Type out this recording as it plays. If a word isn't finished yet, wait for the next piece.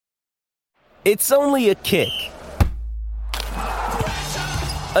It's only a kick,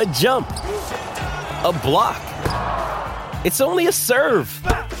 a jump, a block. It's only a serve.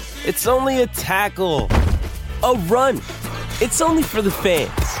 It's only a tackle, a run. It's only for the fans.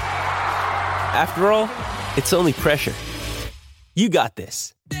 After all, it's only pressure. You got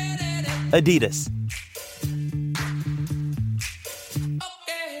this. Adidas.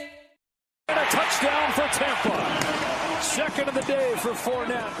 And a touchdown for Tampa. Second of the day for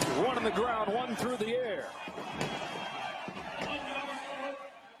Fournette. One on the ground, one through the air.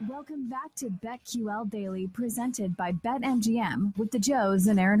 Welcome back to BetQL Daily, presented by BetMGM with the Joes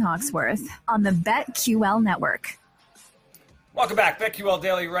and Aaron Hawksworth on the BetQL Network. Welcome back. BetQL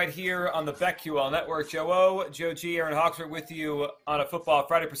Daily right here on the BetQL Network. Joe O, Joe G, Aaron Hawksworth with you on a Football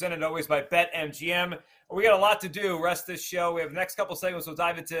Friday, presented always by BetMGM. We got a lot to do rest of this show. We have the next couple segments. We'll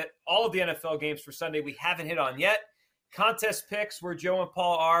dive into all of the NFL games for Sunday we haven't hit on yet. Contest picks where Joe and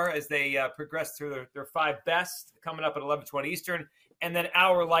Paul are as they progress through their five best coming up at 11:20 Eastern. And then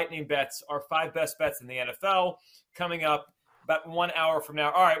our lightning bets, our five best bets in the NFL, coming up about 1 hour from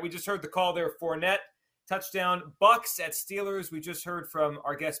now. All right, we just heard the call there for Fournette. Touchdown, Bucks at Steelers. We just heard from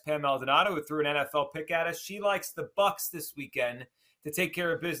our guest Pam Maldonado, who threw an NFL pick at us. She likes the Bucks this weekend to take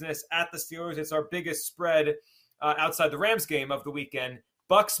care of business at the Steelers. It's our biggest spread outside the Rams game of the weekend.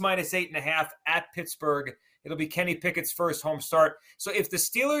 Bucks minus 8.5 at Pittsburgh. It'll be Kenny Pickett's first home start. So if this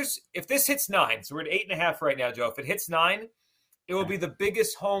hits 9, so we're at 8.5 right now, Joe. If it hits 9, it will be the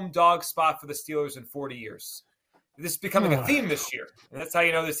biggest home dog spot for the Steelers in 40 years. This is becoming a theme this year. And that's how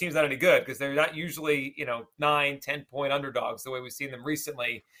you know this team's not any good, because they're not usually, 9, 10-point underdogs the way we've seen them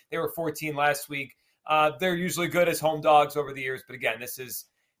recently. They were 14 last week. They're usually good as home dogs over the years. But again, this is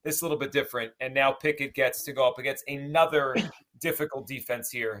a little bit different. And now Pickett gets to go up against another difficult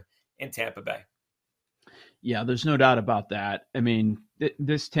defense here in Tampa Bay. Yeah, there's no doubt about that. I mean,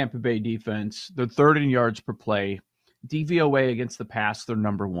 this Tampa Bay defense, they're third in yards per play. DVOA against the pass, they're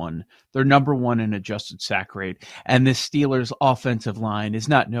number one. They're number one in adjusted sack rate. And this Steelers offensive line is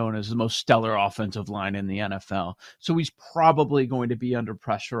not known as the most stellar offensive line in the NFL. So he's probably going to be under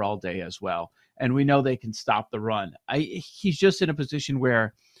pressure all day as well. And we know they can stop the run. He's just in a position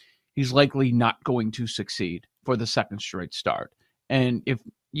where he's likely not going to succeed for the second straight start. And if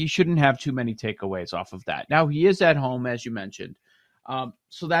you shouldn't have too many takeaways off of that. Now, he is at home, as you mentioned.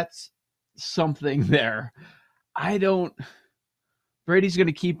 So that's something there. Brady's going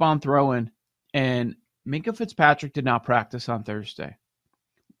to keep on throwing, and Minkah Fitzpatrick did not practice on Thursday.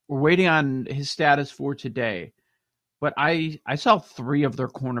 We're waiting on his status for today, but I saw 3 of their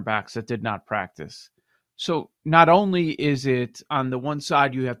cornerbacks that did not practice. So not only is it on the one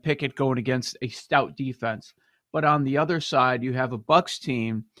side you have Pickett going against a stout defense, but on the other side you have a Bucs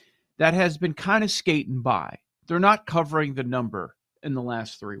team that has been kind of skating by. They're not covering the number in the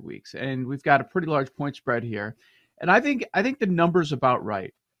last 3 weeks. And we've got a pretty large point spread here. And I think the number's about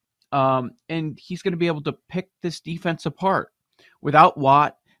right. And he's going to be able to pick this defense apart without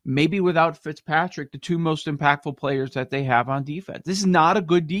Watt, maybe without Fitzpatrick, the 2 most impactful players that they have on defense. This is not a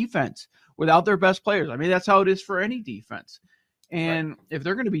good defense without their best players. I mean, that's how it is for any defense. And if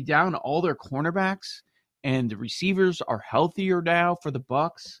they're going to be down all their cornerbacks and the receivers are healthier now for the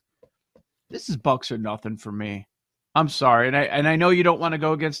Bucs, this is Bucs or nothing for me. I'm sorry, and I know you don't want to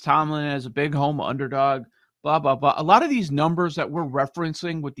go against Tomlin as a big home underdog, blah, blah, blah. A lot of these numbers that we're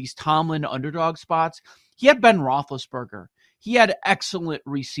referencing with these Tomlin underdog spots, he had Ben Roethlisberger. He had excellent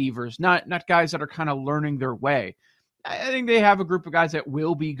receivers, not guys that are kind of learning their way. I think they have a group of guys that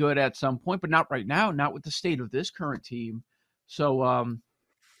will be good at some point, but not right now, not with the state of this current team. So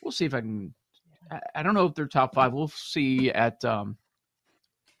we'll see if I can – I don't know if they're top 5. We'll see at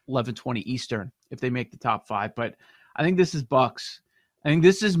 11:20 Eastern if they make the top 5, but – I think this is Bucs. I think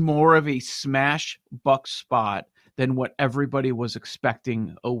this is more of a smash Bucs spot than what everybody was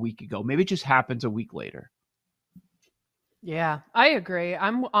expecting a week ago. Maybe it just happens a week later. Yeah, I agree.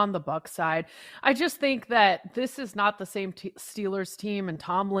 I'm on the Bucs side. I just think that this is not the same Steelers team and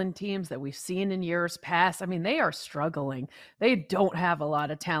Tomlin teams that we've seen in years past. I mean, they are struggling. They don't have a lot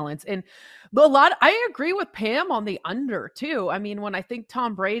of talents. And I agree with Pam on the under too. I mean, when I think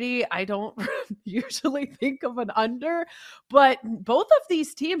Tom Brady, I don't usually think of an under, but both of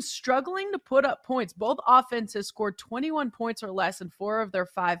these teams struggling to put up points. Both offenses scored 21 points or less in 4 of their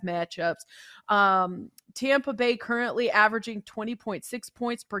 5 matchups. Tampa Bay currently averaging 20.6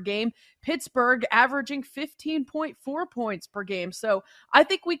 points per game. Pittsburgh averaging 15.4 points per game. So I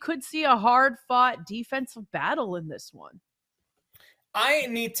think we could see a hard-fought defensive battle in this one. I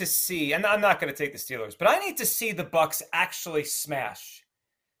need to see, and I'm not going to take the Steelers, but I need to see the Bucs actually smash.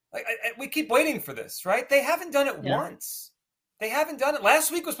 We keep waiting for this, right? They haven't done it once. They haven't done it.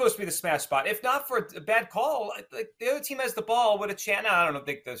 Last week was supposed to be the smash spot. If not for a bad call, like the other team has the ball with a chance. I don't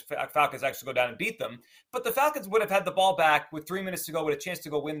think the Falcons actually go down and beat them, but the Falcons would have had the ball back with 3 minutes to go with a chance to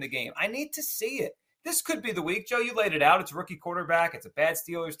go win the game. I need to see it. This could be the week. Joe, you laid it out. It's a rookie quarterback. It's a bad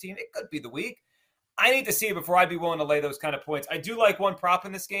Steelers team. It could be the week. I need to see it before I'd be willing to lay those kind of points. I do like one prop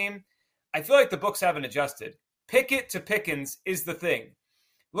in this game. I feel like the books haven't adjusted. Pickett to Pickens is the thing.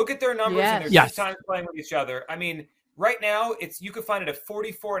 Look at their numbers and their 2 times playing with each other. I mean, right now, you can find it at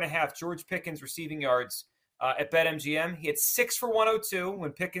 44.5 George Pickens receiving yards at BetMGM. He had 6 for 102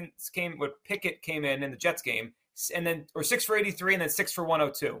 when Pickett came in the Jets game, and then 6 for 83 and then 6 for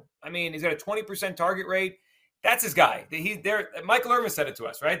 102. I mean, he's got a 20% target rate. That's his guy. Michael Irvin said it to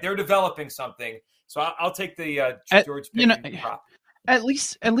us, right? They're developing something. So I'll take the George Pickens prop. At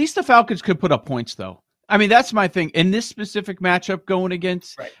least the Falcons could put up points, though. I mean, that's my thing. In this specific matchup going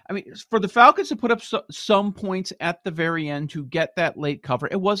against, right. I mean, for the Falcons to put up some points at the very end to get that late cover,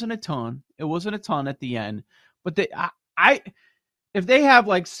 it wasn't a ton. It wasn't a ton at the end. But if they have,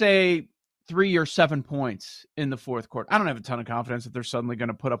 like, say, 3 or 7 points in the fourth quarter, I don't have a ton of confidence that they're suddenly going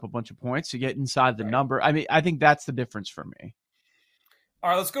to put up a bunch of points to get inside the number. I mean, I think that's the difference for me. All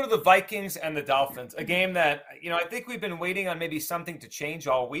right, let's go to the Vikings and the Dolphins, a game that, I think we've been waiting on maybe something to change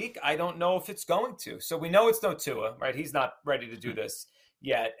all week. I don't know if it's going to. So we know it's no Tua, right? He's not ready to do this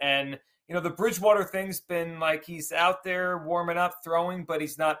yet. And, the Bridgewater thing's been like he's out there warming up, throwing, but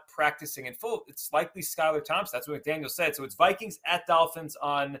he's not practicing in full. It's likely Skylar Thompson. That's what McDaniel said. So it's Vikings at Dolphins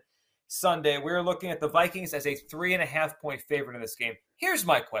on Sunday. We're looking at the Vikings as a 3.5-point favorite in this game. Here's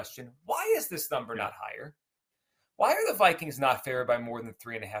my question. Why is this number not higher? Why are the Vikings not favored by more than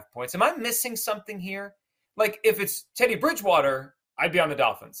 3.5 points? Am I missing something here? Like, if it's Teddy Bridgewater, I'd be on the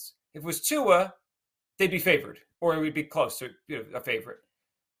Dolphins. If it was Tua, they'd be favored, or it would be close to a favorite.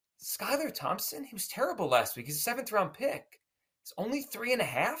 Skylar Thompson, he was terrible last week. He's a 7th-round pick. It's only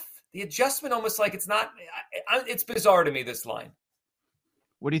 3.5? The adjustment almost like it's not – it's bizarre to me, this line.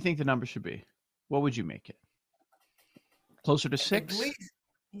 What do you think the number should be? What would you make it? Closer to 6?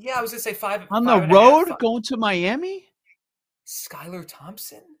 Yeah, I was going to say 5. On the road, going to Miami? Skylar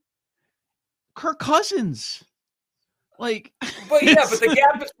Thompson? Kirk Cousins. Like, but the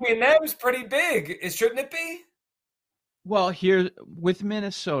gap between them is pretty big. Shouldn't it be? Well, here with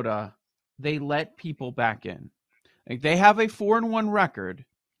Minnesota, they let people back in. Like, they have a 4-1 record,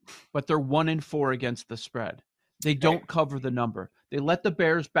 but they're 1-4 against the spread. They don't cover the number. They let the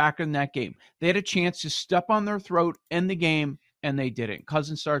Bears back in that game. They had a chance to step on their throat in the game, and they didn't.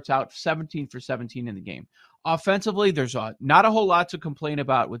 Cousins starts out 17 for 17 in the game. Offensively, there's not a whole lot to complain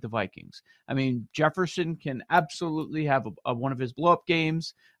about with the Vikings. I mean, Jefferson can absolutely have one of his blow-up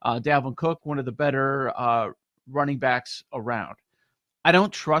games. Dalvin Cook, one of the better running backs around. I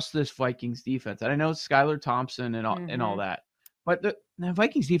don't trust this Vikings defense. And I know it's Skylar Thompson and all that. But the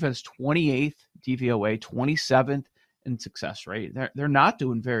Vikings defense, 28th DVOA, 27th in success rate. They're not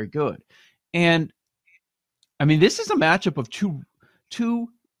doing very good. And, I mean, this is a matchup of two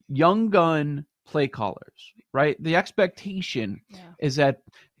young gun play callers, right? The expectation is that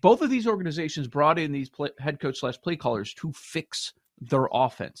both of these organizations brought in these head coach / play callers to fix their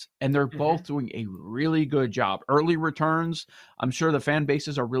offense, and they're both doing a really good job. Early returns, I'm sure the fan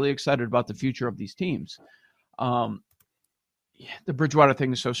bases are really excited about the future of these teams. The Bridgewater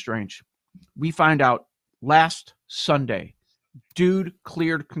thing is so strange. We find out last Sunday, dude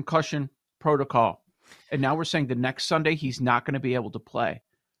cleared concussion protocol, and now we're saying the next Sunday he's not going to be able to play.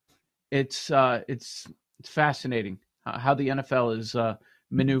 It's fascinating how the NFL is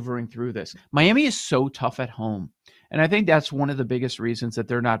maneuvering through this. Miami is so tough at home, and I think that's one of the biggest reasons that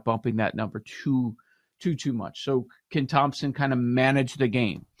they're not bumping that number too much. So can Thompson kind of manage the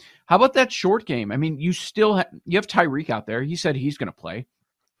game? How about that short game? I mean, you have Tyreek out there. He said he's going to play.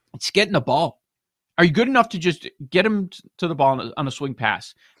 It's getting the ball. Are you good enough to just get him to the ball on a swing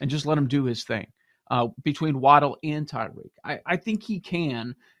pass and just let him do his thing between Waddle and Tyreek? I think he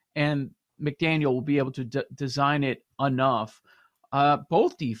can, and McDaniel will be able to design it enough.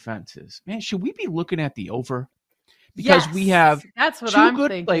 Both defenses, man, should we be looking at the over? Because we have two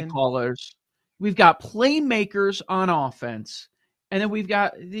good play callers. We've got playmakers on offense, and then we've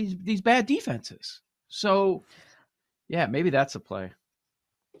got these bad defenses. So, yeah, maybe that's a play.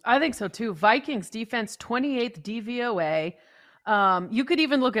 I think so, too. Vikings defense, 28th DVOA. You could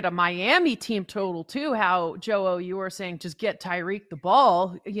even look at a Miami team total, too, how, Joe, you were saying just get Tyreek the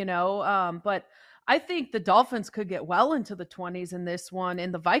ball, but I think the Dolphins could get well into the 20s in this one,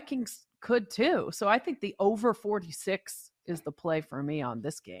 and the Vikings could, too. So I think the over 46 is the play for me on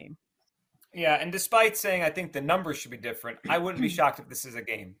this game. Yeah, and despite saying I think the numbers should be different, I wouldn't be shocked if this is a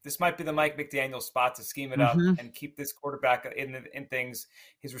game. This might be the Mike McDaniel spot to scheme it up and keep this quarterback in things.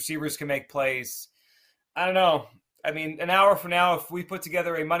 His receivers can make plays. I don't know. I mean, an hour from now, if we put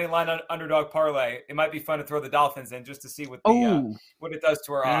together a money line underdog parlay, it might be fun to throw the Dolphins in just to see what what it does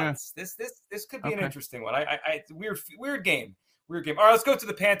to our odds. This could be an interesting one. It's a weird game. All right, let's go to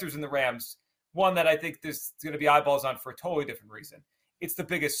the Panthers and the Rams. One that I think there's going to be eyeballs on for a totally different reason. It's the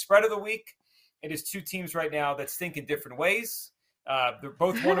biggest spread of the week. It is two teams right now that stink in different ways. They're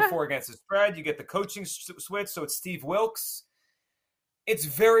both 1-4 against the spread. You get the coaching switch, so it's Steve Wilks. It's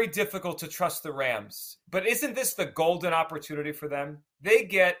very difficult to trust the Rams. But isn't this the golden opportunity for them? They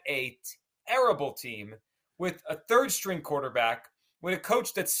get a terrible team with a third-string quarterback, with a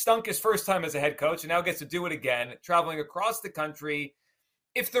coach that stunk his first time as a head coach and now gets to do it again, traveling across the country.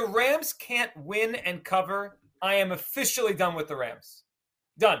 If the Rams can't win and cover, I am officially done with the Rams.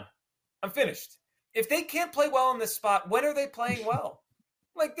 Done. I'm finished. If they can't play well in this spot, when are they playing well?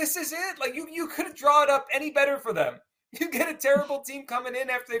 Like, this is it. Like, you couldn't draw it up any better for them. You get a terrible team coming in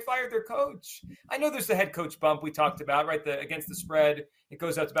after they fired their coach. I know there's the head coach bump we talked about, right? Against the spread, it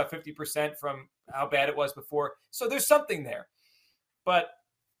goes up to about 50% from how bad it was before. So there's something there. But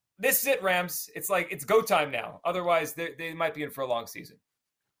this is it, Rams. It's like it's go time now. Otherwise, they might be in for a long season.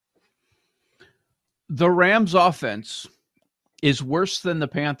 The Rams offense is worse than the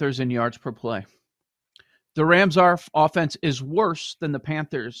Panthers in yards per play. The Rams' offense is worse than the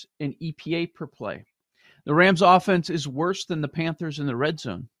Panthers in EPA per play. The Rams' offense is worse than the Panthers in the red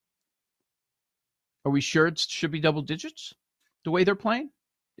zone. Are we sure it should be double digits the way they're playing?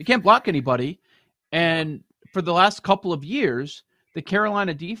 They can't block anybody. And for the last couple of years, the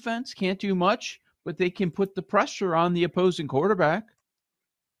Carolina defense can't do much, but they can put the pressure on the opposing quarterback.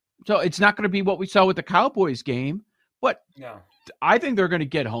 So it's not going to be what we saw with the Cowboys game, but no. I think they're going to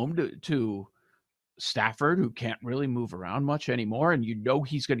get home to Stafford, who can't really move around much anymore, and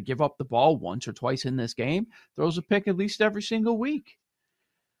he's going to give up the ball once or twice in this game, throws a pick at least every single week.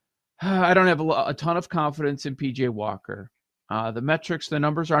 I don't have a ton of confidence in P.J. Walker. The metrics, the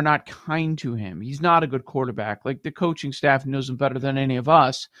numbers are not kind to him. He's not a good quarterback. Like, the coaching staff knows him better than any of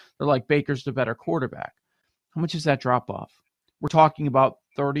us. They're like, Baker's the better quarterback. How much is that drop off? We're talking about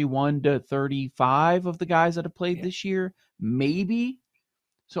 31 to 35 of the guys that have played this year, maybe.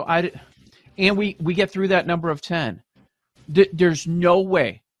 So we get through that number of 10. There's no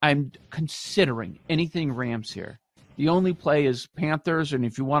way I'm considering anything Rams here. The only play is Panthers, and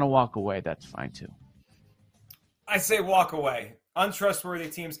if you want to walk away, that's fine too. I say walk away. Untrustworthy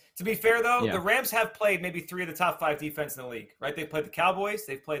teams. To be fair, though, the Rams have played maybe 3 of the top 5 defense in the league, right? They've played the Cowboys,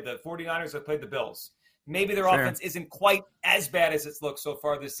 they've played the 49ers, they've played the Bills. Maybe their offense isn't quite as bad as it's looked so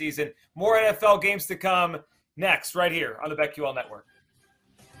far this season. More NFL games to come next, right here on the BetQL Network.